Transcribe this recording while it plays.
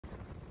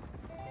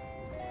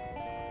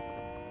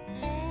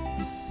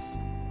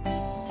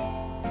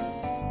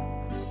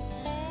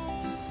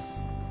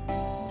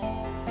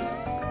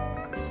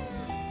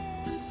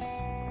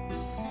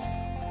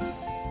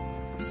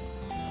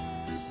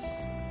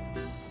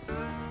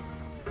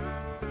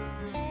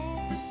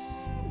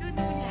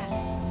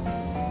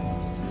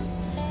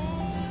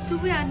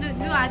두부야,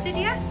 너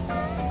아들이야?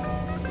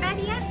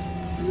 딸이야?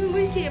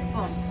 왜 이렇게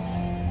예뻐?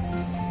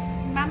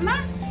 맘마?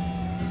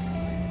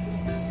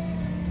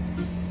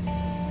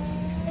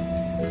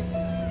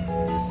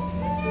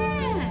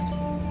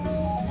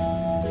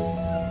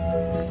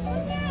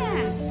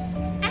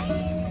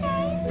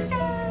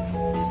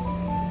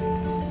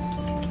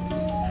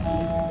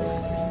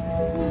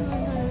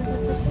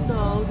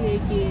 우리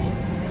애기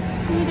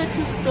손이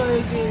다쳤어.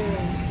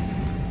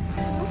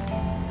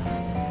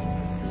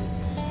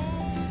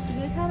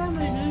 이게 사람을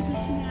늘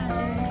조심해야 돼.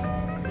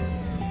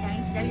 양이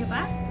기다려봐.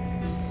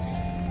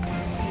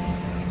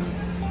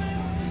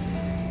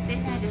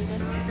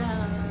 떼나려졌어.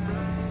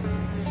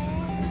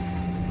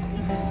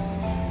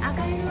 아가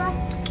일로와.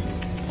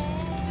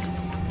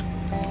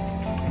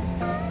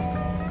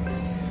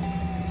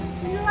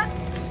 일로와.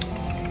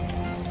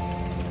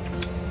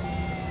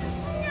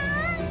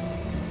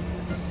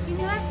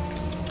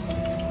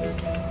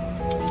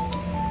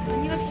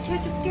 언니가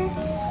비켜줄게.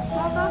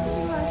 먹어. 이리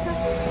와서.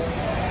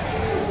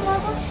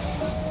 먹어.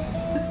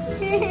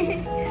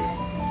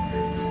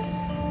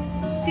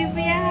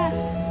 두부야.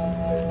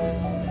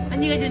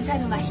 언니가 준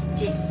산우 맛있지?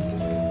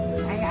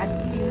 아니,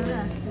 아들이는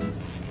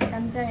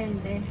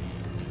남자애인데.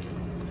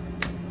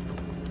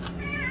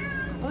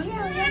 오야.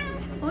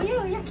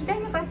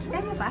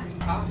 기다려봐.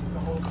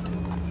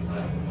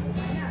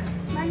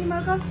 많이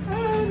먹어.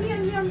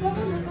 미안. 먹어.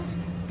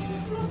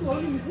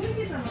 얼음이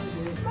 3개잖아.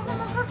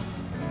 먹어.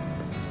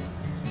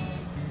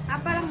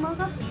 아빠랑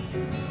먹어.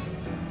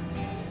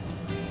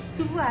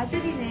 두부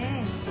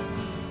아들이네.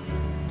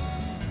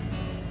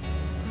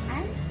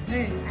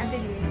 응,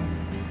 아들이에요.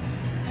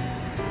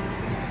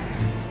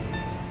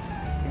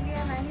 두부야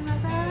많이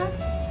먹어.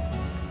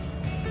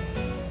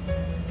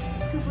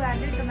 두부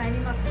아들도 많이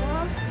먹고.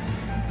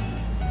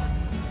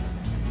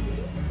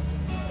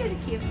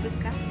 이렇게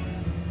예쁠까?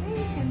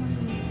 잘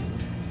먹네.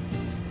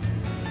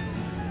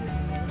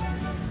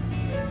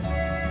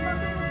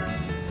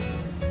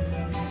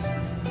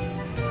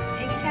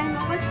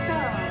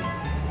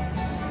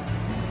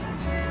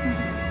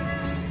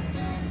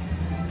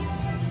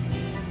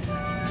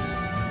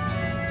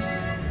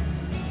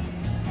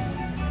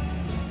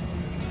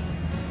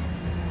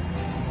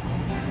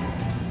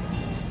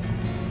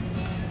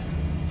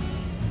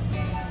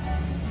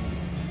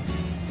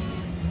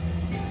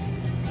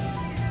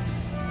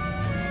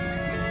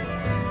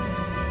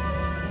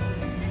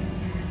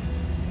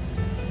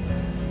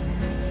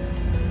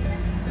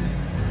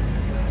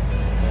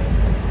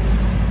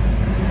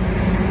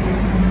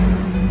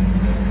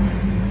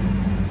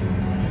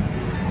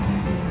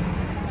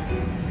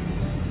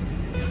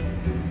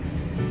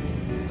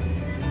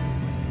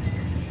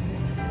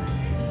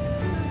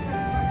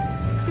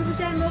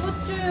 잘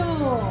먹었죠?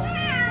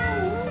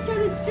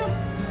 잘했죠?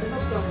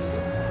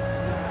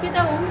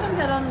 게다가 엄청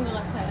잘하는 것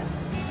같아요.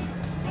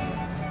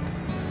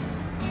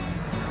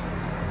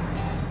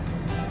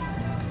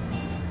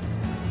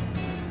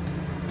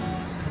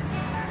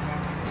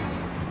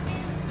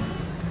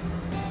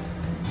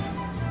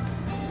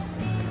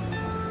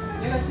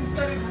 얘가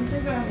집사를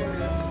간택을 한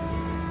거예요.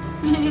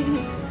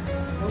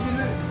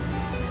 여기는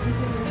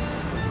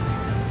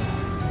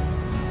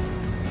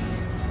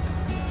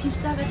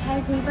집사가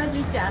잘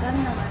돌봐줄지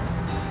알았나봐요.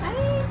 아이,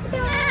 예쁘다.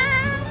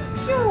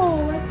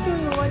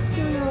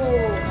 왔죠요.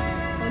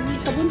 언니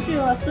저번주에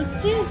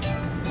왔었지?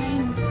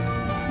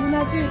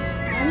 누나지?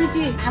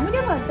 아니지.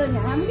 아무렴 왔더니.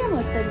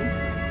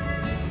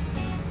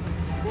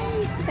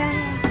 이쁘다.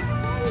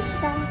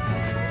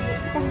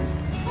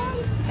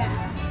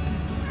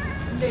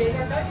 근데 얘가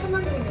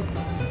깔끔하게 생겼어.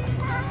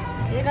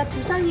 얘가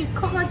두상이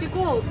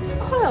커가지고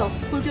커요.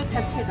 골격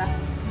자체가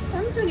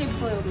엄청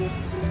예뻐요. 우리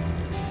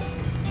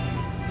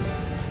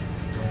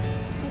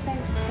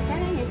세상에서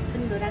가장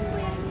예쁜 노란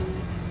고양이.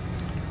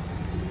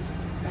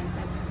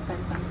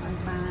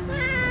 빵빵빵빵빵빵.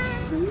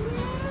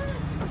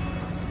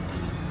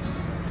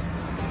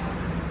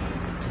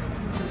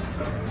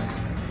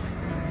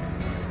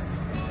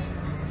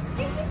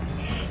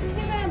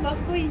 제가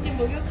먹고 이제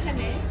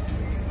목욕하네.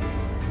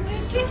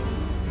 이렇게.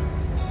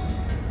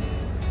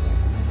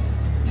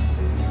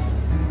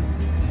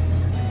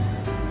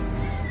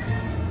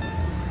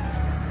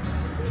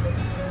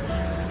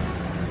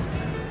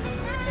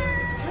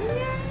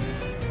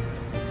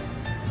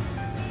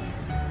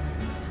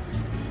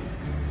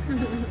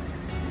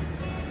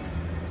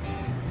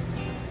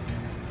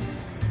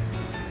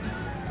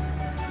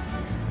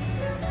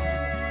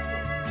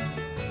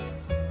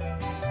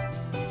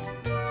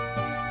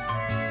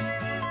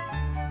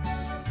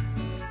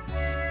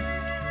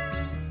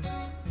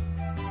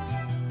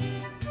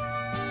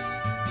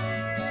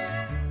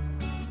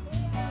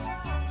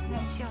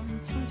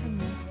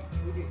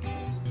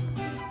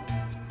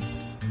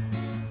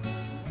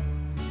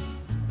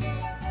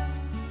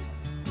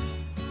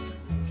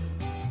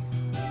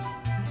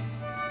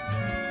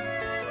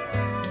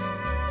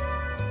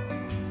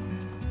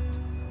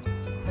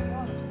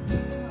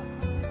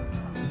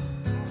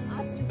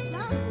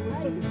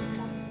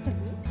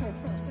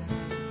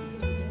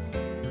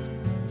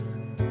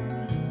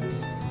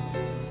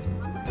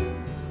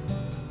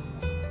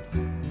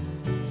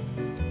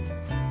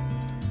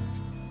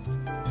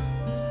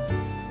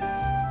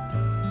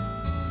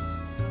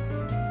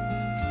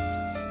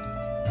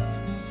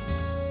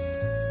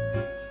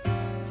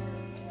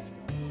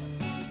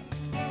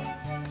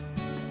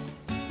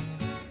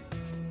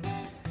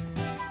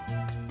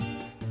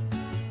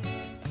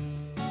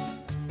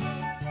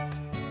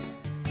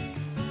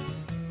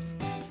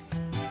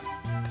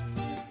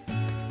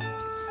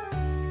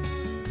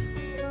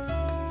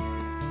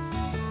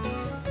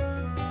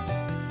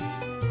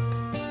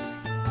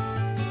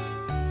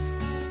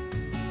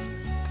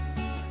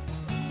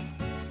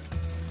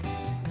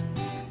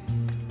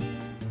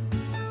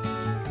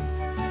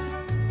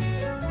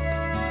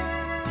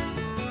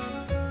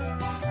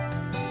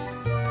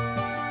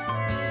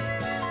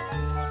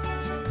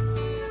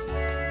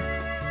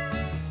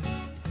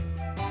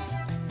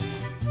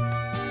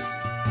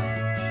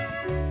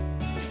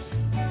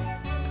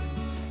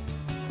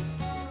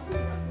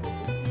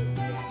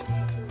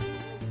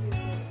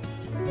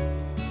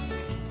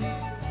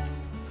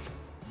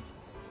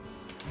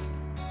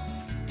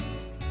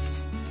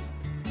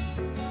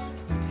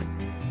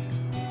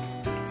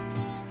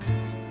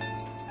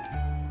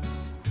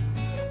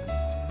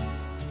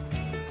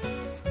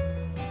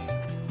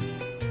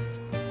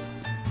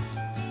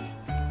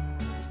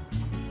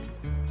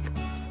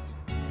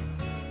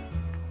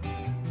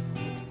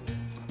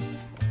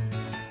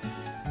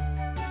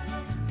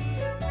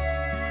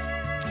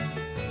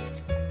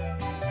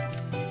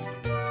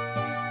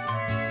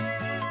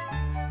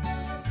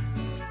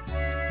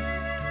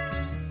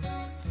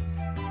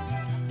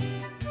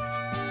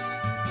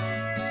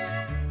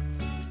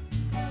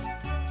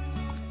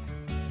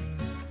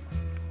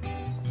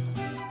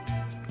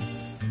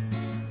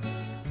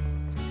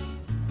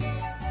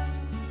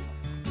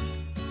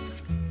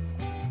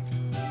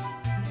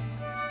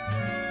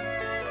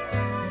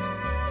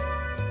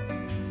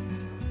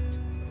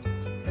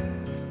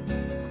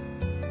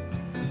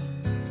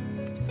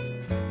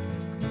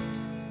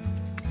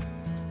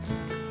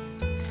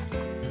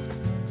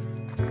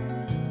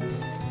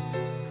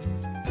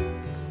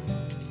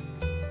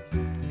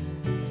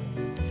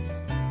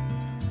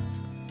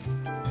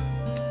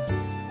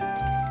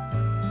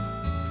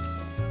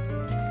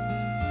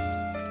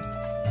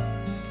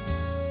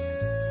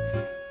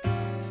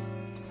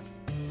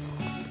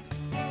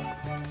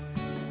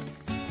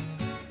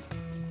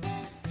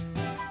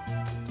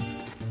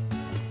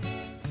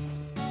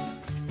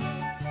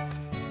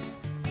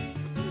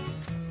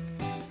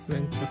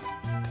 왼쪽.